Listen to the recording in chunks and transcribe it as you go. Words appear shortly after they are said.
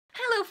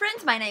Hello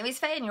friends, my name is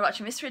Faye and you're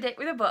watching Mystery Date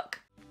with a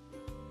Book.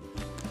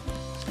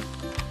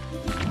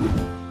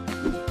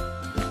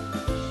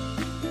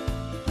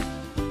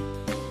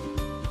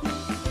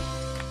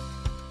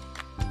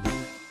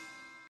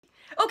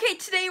 Okay,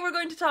 today we're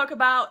going to talk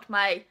about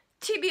my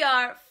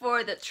TBR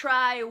for the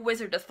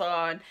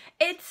Triwizardathon.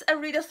 It's a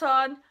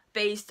readathon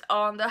based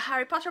on the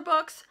Harry Potter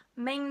books,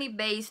 mainly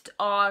based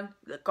on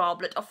the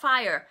Goblet of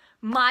Fire.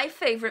 My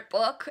favorite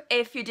book.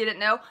 If you didn't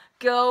know,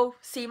 go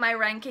see my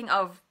ranking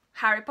of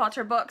Harry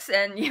Potter books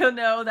and you'll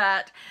know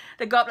that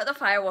the Goblet of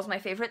Fire was my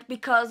favorite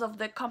because of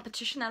the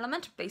competition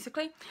element,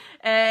 basically.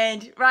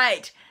 And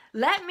right,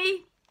 let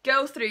me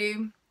go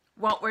through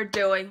what we're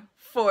doing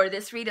for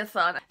this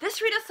readathon. This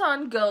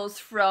readathon goes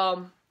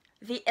from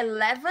the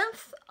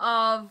 11th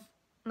of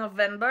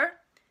November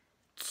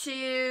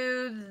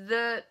to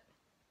the,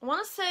 I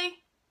want to say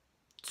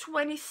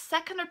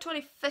 22nd or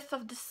 25th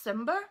of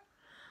December.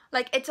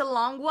 Like, it's a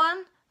long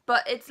one,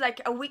 but it's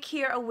like a week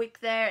here, a week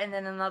there, and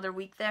then another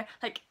week there.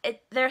 Like,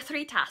 there are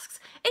 3 tasks.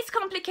 It's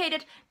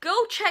complicated.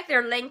 Go check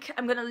their link.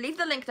 I'm gonna leave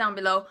the link down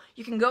below.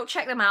 You can go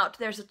check them out.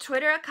 There's a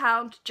Twitter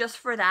account just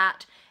for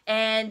that.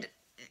 And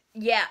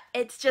yeah,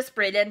 it's just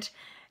brilliant.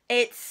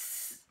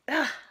 It's...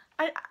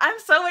 I'm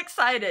so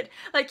excited.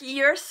 Like,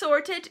 you're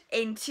sorted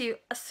into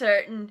a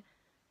certain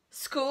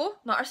school,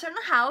 not a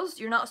certain house.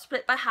 You're not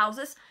split by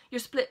houses. You're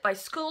split by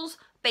schools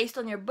based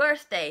on your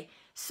birthday.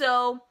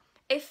 So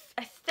I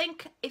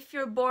think if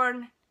you're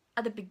born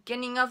at the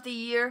beginning of the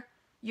year,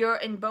 you're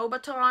in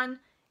Bobaton,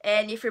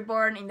 and if you're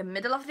born in the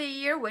middle of the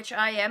year, which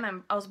I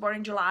am, I was born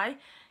in July,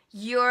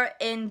 you're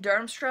in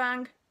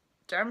Durmstrang,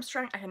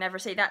 I can never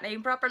say that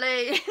name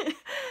properly,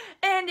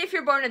 and if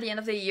you're born at the end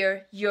of the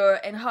year, you're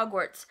in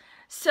Hogwarts.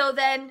 So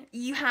then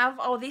you have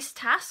all these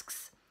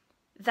tasks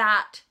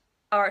that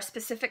are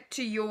specific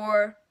to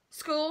your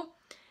school,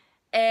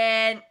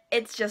 and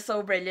it's just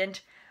so brilliant.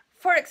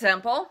 For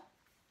example,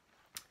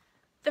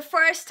 the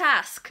first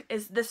task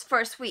is this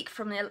first week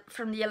from the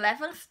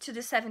 11th to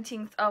the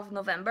 17th of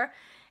November,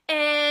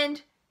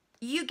 and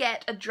you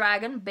get a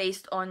dragon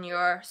based on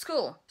your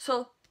school.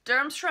 So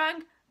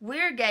Durmstrang,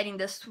 we're getting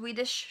the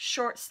Swedish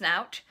short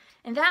snout,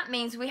 and that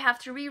means we have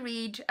to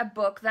reread a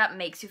book that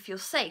makes you feel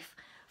safe.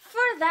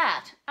 For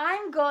that,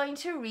 I'm going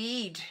to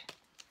read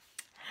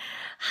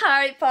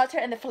Harry Potter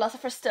and the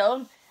Philosopher's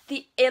Stone,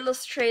 the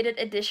illustrated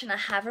edition. I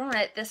haven't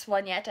read this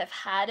one yet. I've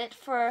had it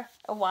for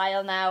a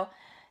while now.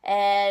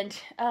 And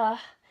I'm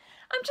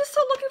just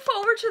so looking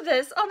forward to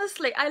this.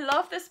 Honestly, I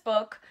love this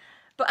book,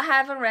 but I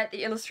haven't read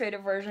the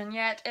illustrated version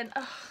yet, and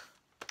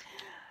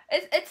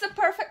it's the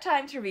perfect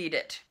time to read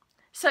it.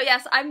 So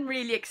yes, I'm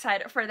really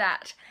excited for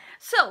that.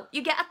 So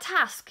you get a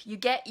task, you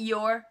get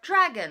your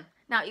dragon.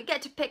 Now you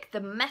get to pick the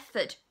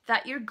method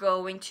that you're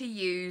going to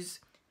use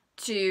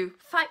to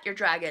fight your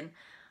dragon.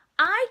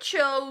 I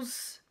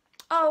chose,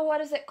 oh,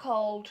 what is it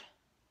called?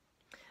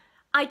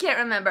 I can't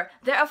remember.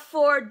 There are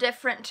 4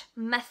 different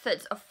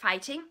methods of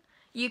fighting.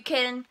 You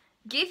can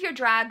give your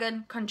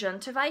dragon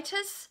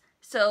conjunctivitis.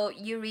 So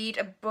you read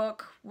a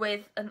book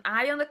with an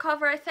eye on the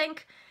cover, I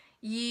think.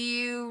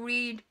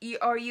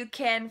 Or you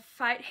can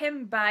fight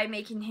him by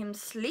making him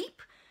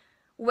sleep,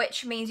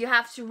 which means you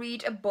have to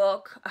read a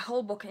book, a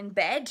whole book in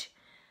bed.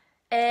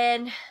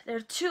 And there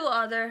are two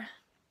other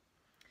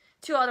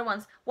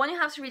ones. One, you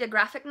have to read a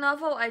graphic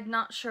novel. I'm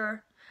not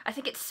sure. I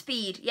think it's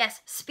Speed.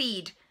 Yes,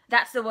 Speed.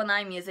 That's the one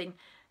I'm using.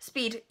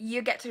 Speed,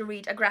 you get to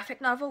read a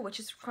graphic novel, which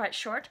is quite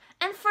short.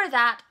 And for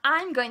that,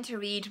 I'm going to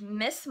read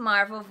Miss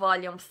Marvel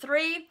Volume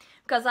 3,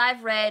 because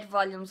I've read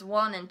Volumes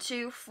 1 and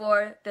 2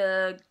 for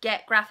the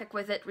Get Graphic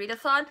With It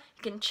readathon.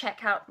 You can check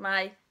out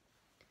my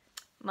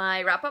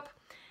wrap-up.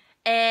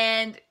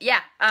 And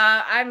yeah,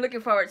 I'm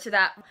looking forward to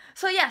that.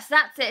 So yes,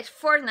 that's it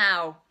for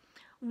now.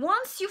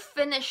 Once you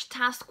finish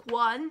task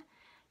 1,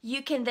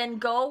 you can then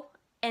go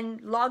and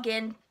log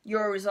in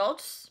your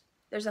results.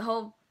 There's a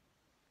whole...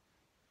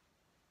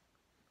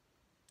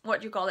 what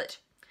do you call it?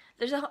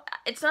 It's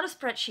not a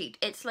spreadsheet.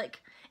 It's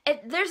like,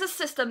 there's a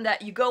system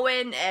that you go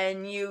in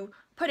and you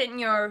put in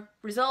your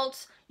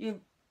results.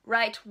 You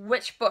write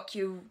which book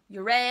you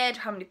read,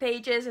 how many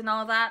pages and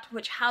all that,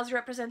 which house you're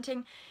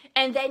representing,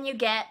 and then you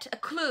get a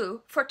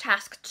clue for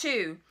task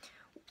 2.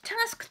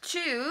 Task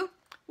 2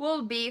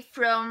 will be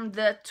from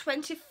the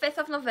 25th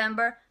of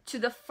November to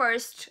the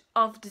 1st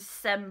of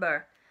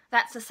December.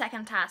 That's the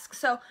second task.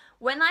 So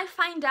when I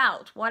find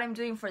out what I'm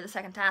doing for the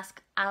second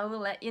task, I will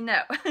let you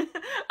know.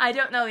 I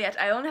don't know yet.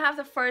 I only have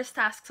the first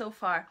task so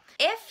far.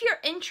 If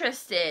you're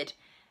interested,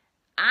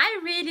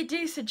 I really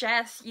do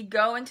suggest you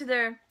go into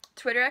their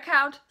Twitter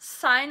account,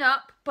 sign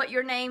up, put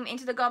your name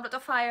into the Goblet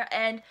of Fire,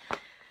 and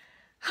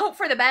hope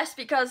for the best,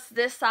 because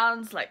this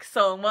sounds like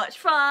so much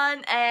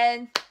fun,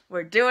 and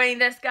we're doing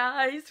this,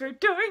 guys. We're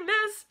doing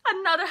this.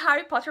 Another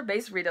Harry Potter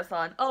based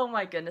readathon. Oh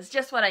my goodness,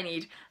 just what I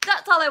need.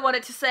 That's all I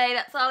wanted to say.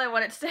 That's all I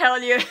wanted to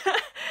tell you.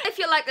 If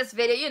you like this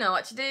video, you know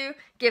what to do.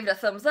 Give it a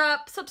thumbs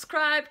up,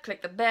 subscribe,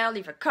 click the bell,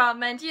 leave a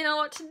comment. You know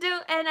what to do.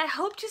 And I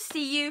hope to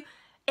see you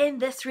in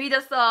this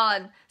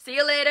readathon. See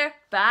you later.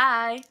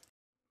 Bye.